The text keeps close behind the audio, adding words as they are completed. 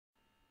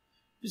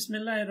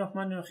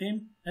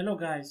Bismillahirrahmanirrahim. Hello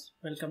guys,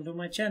 welcome to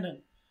my channel.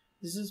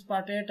 This is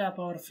part 8 of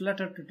our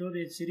Flutter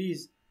tutorial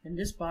series. In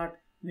this part,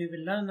 we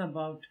will learn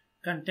about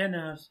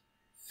containers,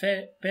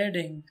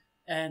 padding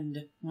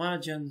and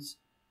margins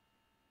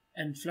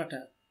and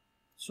Flutter.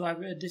 So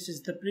this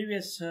is the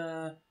previous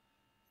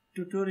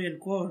tutorial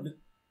code.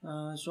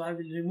 So I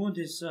will remove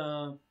this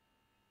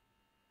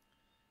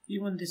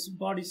even this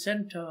body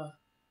center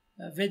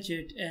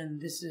widget and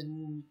this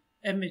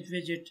image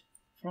widget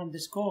from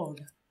this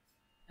code.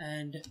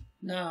 And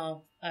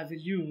now I will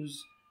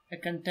use a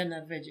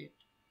container widget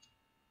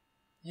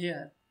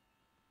here.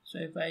 So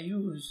if I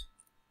use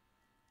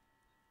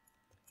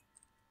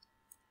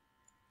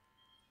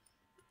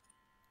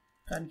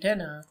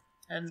container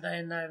and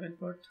then I will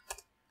put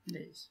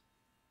this.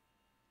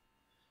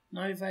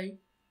 Now if I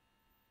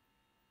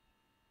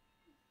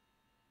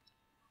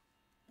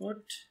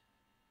put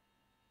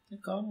a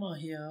comma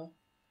here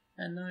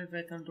and now if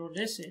I control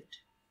S it,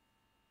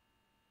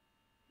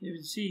 you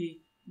will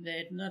see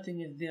that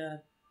nothing is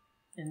there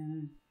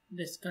in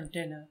this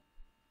container.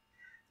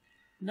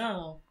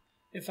 Now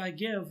if I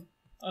give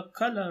a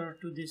color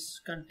to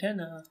this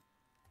container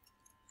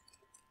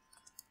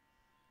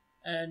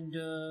and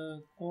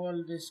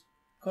call this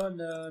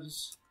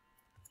colors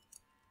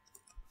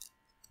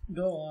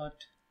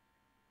dot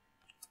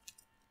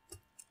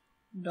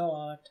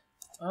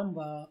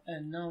amber,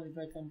 and now if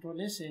I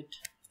control S it,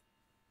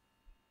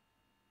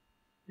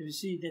 you will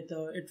see that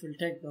it will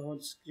take the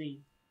whole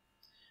screen.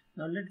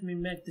 Now let me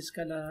make this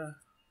color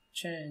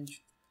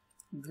change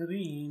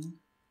green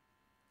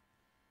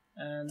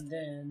and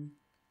then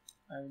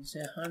I will say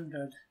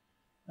 100,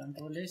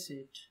 control S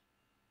it.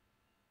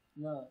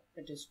 Now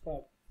it is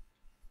purple.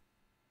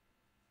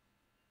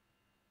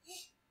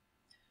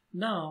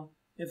 Now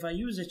if I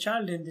use a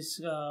child in this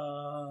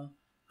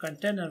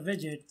container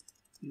widget,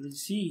 you will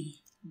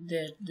see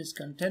that this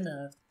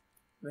container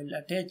will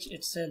attach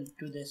itself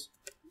to this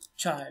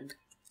child.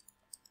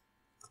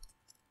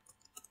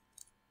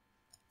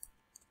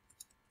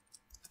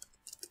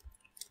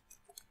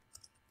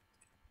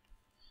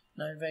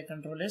 Now if I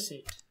control S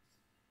it,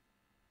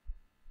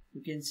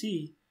 you can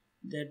see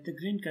that the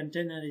green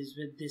container is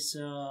with this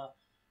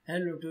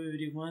hello to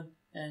everyone,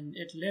 and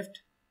it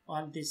left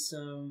all this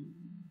the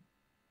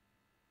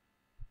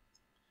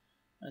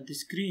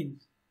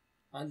screen,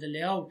 all the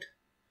layout.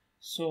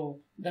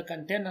 So the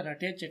container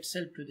attach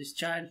itself to this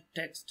child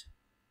text.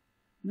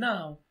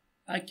 Now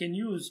I can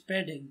use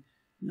padding.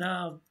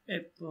 Now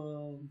if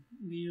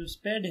we use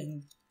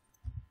padding,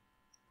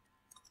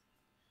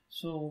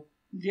 so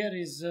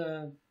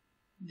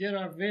there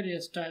are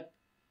various types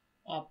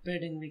of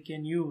padding we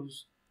can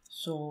use.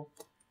 So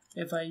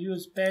if I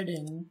use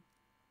padding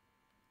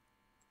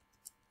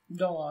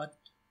dot,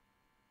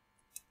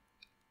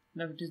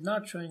 now it is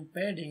not showing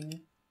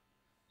padding,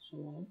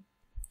 so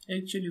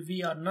actually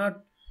we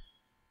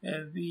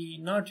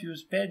not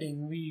use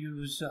padding, we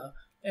use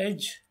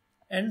edge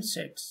end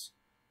sets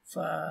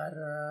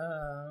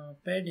for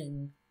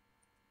padding.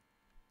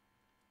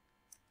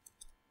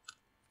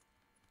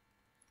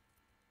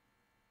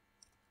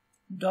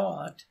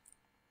 Dot.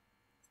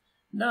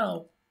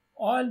 Now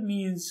all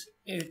means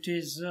it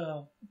is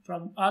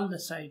from all the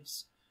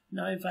sides.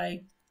 Now if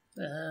I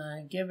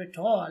give it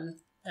all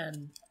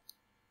and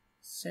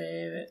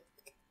say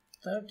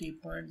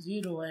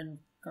 30.0 and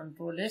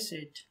control S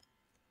it,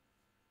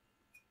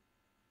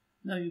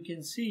 now you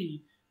can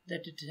see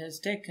that it has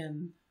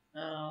taken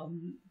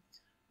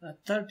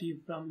 30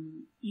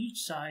 from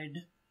each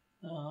side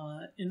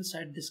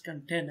inside this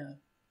container.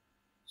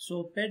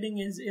 So padding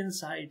is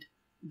inside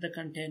the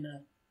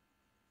container.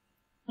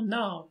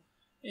 Now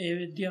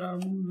there are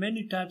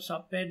many types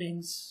of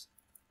paddings,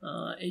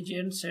 edge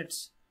end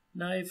sets.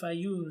 Now if I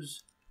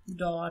use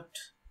dot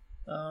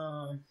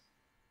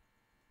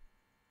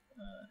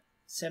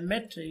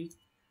symmetry,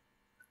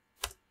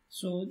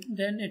 so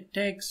then it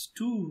takes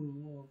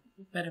two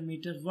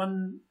parameters,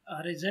 one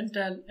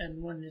horizontal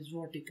and one is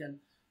vertical.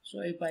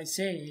 So if I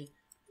say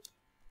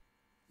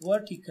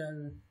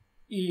vertical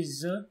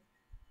is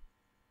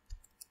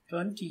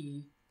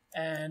 20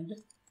 and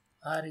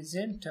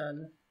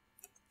horizontal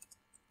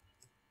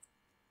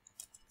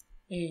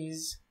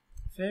is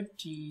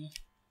 50,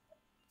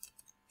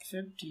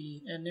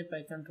 and if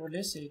I control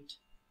S it,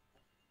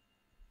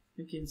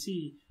 you can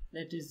see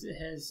that it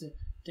has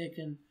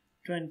taken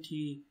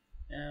 20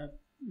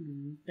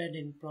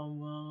 padding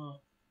from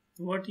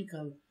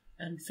vertical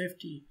and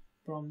 50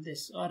 from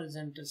this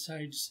horizontal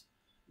sides.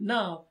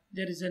 Now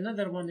there is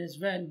another one as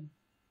well,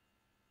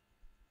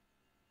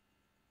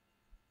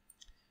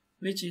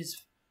 which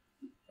is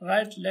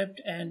right,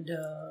 left, and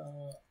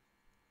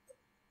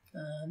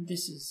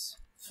this is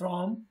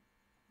from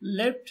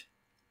left,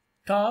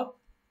 top,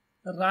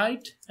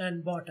 right,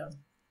 and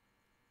bottom.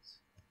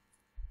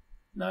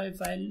 Now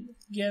if I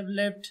give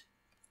left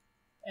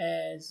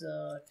as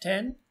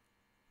 10,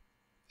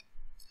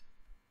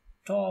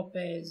 top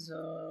as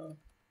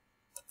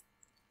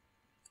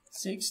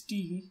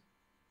 60,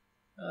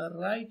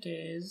 right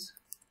as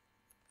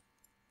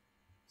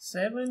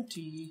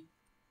 70,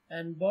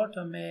 and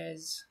bottom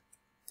as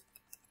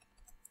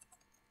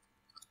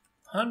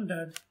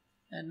 100,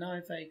 and now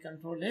if I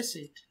Control S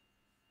it,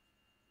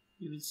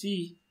 you will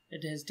see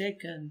it has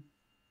taken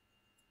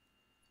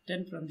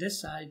 10 from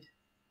this side,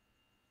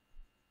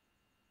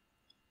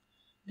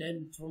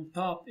 then from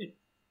top it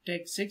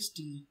takes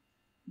 60,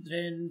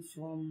 then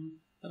from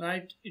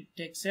right it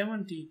takes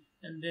 70,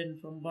 and then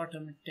from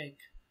bottom it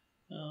takes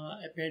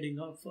a padding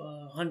of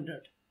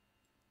 100.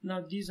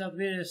 Now these are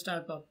various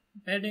type of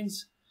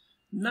paddings.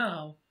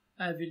 Now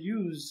I will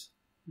use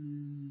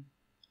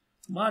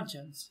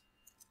margins.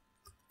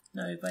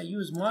 Now if I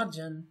use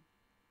margin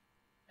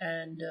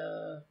and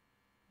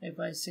if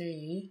I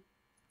say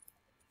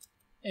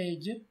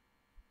edge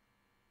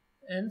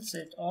and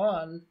set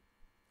all,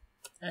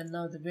 and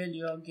now the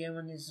value of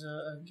given is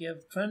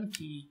give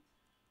 20,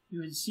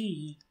 you will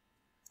see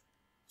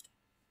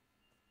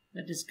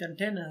that this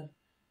container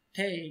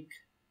take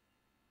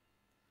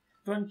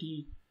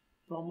 20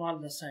 from all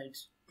the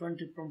sides,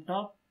 20 from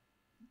top,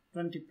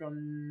 20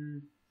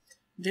 from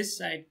this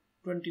side,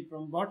 20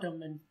 from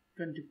bottom, and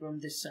 20 from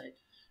this side.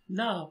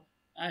 Now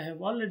I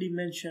have already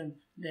mentioned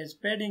that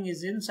padding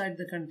is inside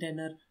the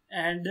container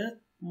and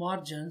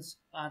margins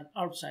are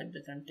outside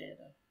the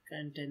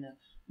container.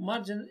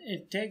 Margin,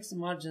 it takes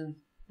margin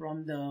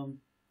from the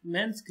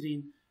main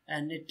screen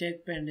and it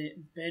takes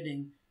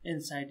padding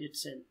inside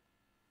itself.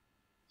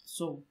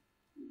 So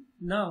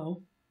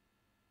now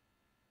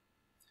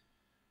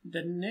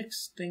the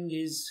next thing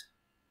is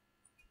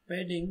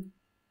padding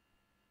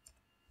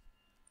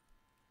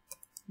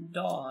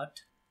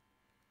dot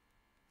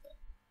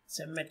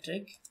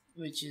symmetric,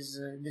 which is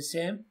the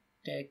same.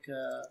 Take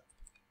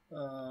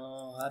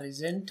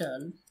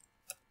horizontal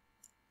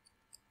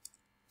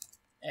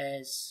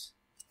as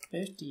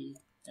 50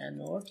 and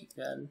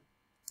vertical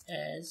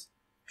as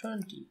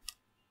 20.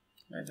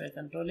 Now if I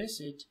Control S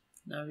it,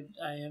 now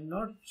I have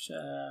not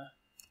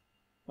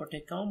put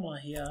a comma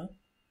here,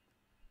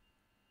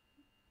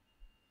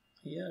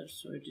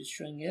 so it is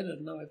showing error.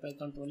 Now if I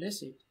Control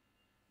S it,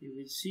 you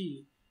will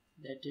see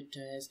that it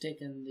has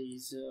taken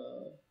these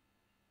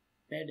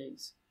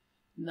paddings.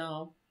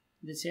 Now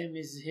the same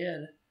is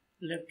here,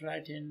 left,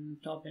 right,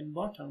 and top and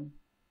bottom.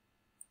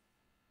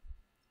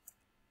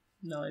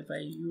 Now if I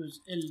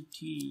use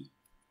LT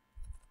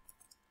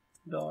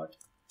dot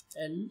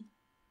LT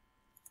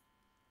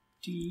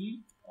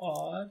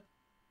or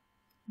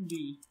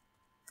D,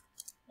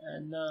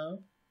 and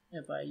now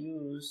if I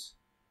use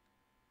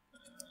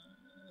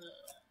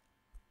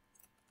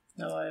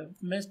now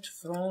I've missed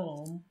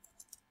from,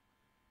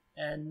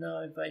 and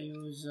now if I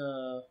use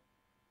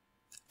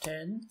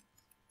 10,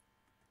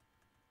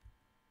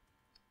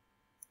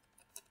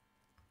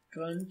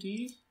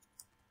 20,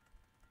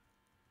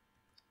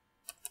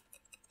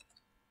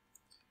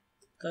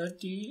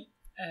 30,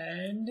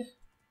 and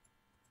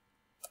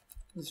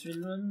this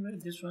one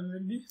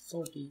will be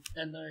 40.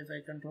 And now if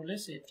I Control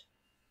S it,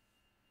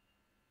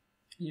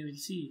 you will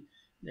see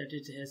that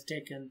it has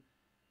taken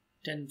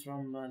 10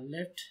 from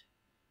left,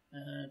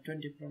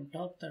 20 from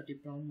top, 30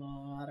 from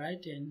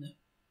right, and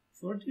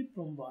 40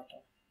 from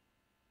bottom.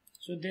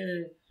 So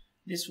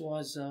this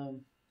was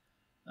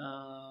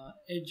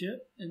edge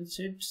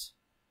insets,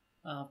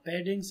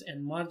 paddings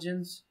and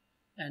margins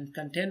and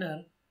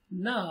container.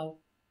 Now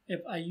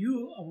if I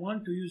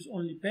want to use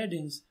only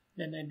paddings,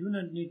 then I do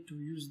not need to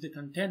use the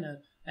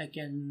container. I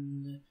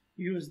can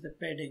use the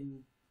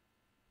padding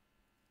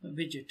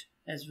widget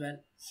as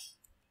well.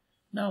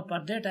 Now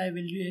for that I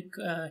will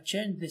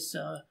change this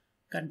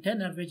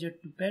container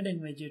widget to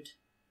padding widget.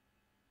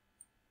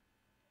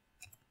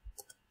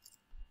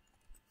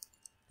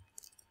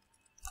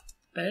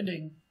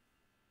 Padding.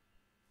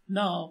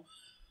 Now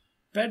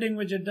padding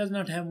widget does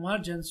not have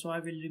margin, so I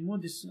will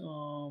remove this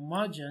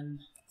margin.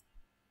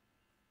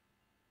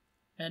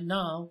 And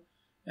now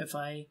if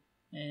I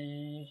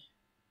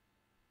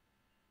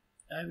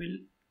will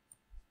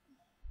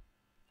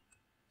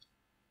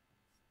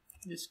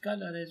this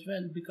color as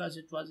well, because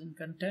it was in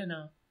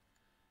container.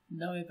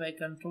 Now if I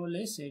Control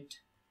S it,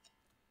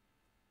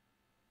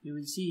 you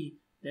will see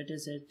that it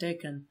has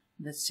taken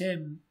the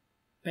same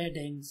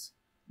paddings,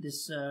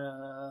 this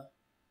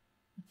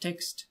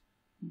text,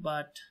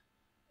 but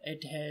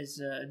it has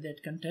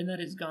that container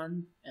is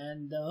gone,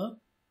 and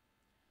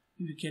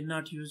we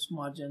cannot use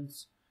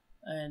margins.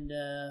 And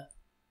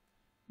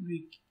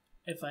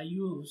if I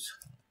use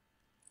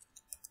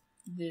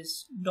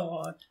this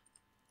dot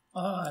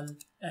all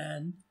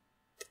and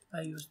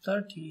I use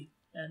 30,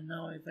 and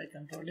now if I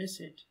Control S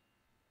it,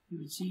 you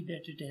will see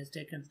that it has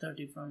taken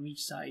 30 from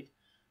each side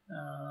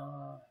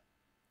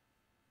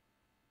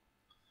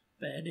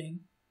padding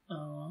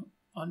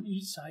on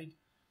each side.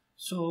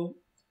 So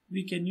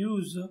we can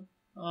use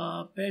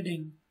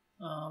padding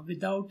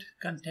without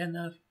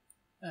container,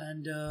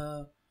 and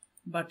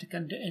but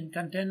in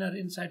container,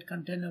 inside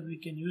container we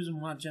can use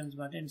margins,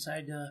 but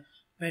inside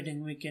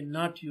padding we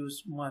cannot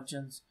use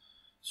margins.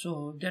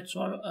 So that's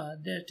all.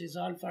 That is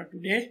all for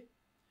today.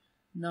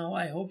 Now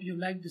I hope you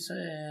like this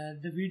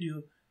the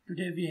video.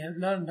 Today we have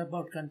learned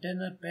about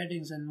container,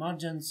 paddings and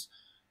margins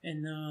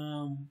in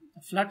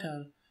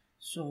Flutter.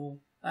 So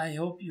I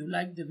hope you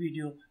like the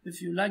video.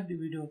 If you like the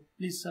video,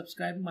 please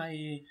subscribe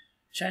my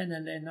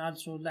channel and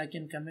also like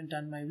and comment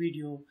on my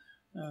video.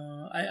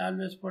 I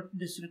always put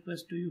this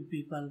request to you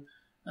people.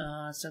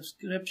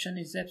 Subscription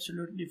is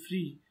absolutely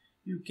free.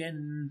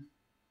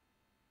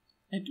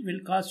 It will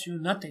cost you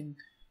nothing.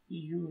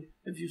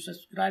 If you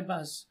subscribe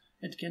us,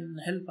 it can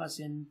help us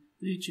in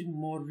reaching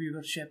more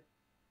viewership.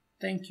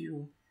 Thank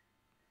you.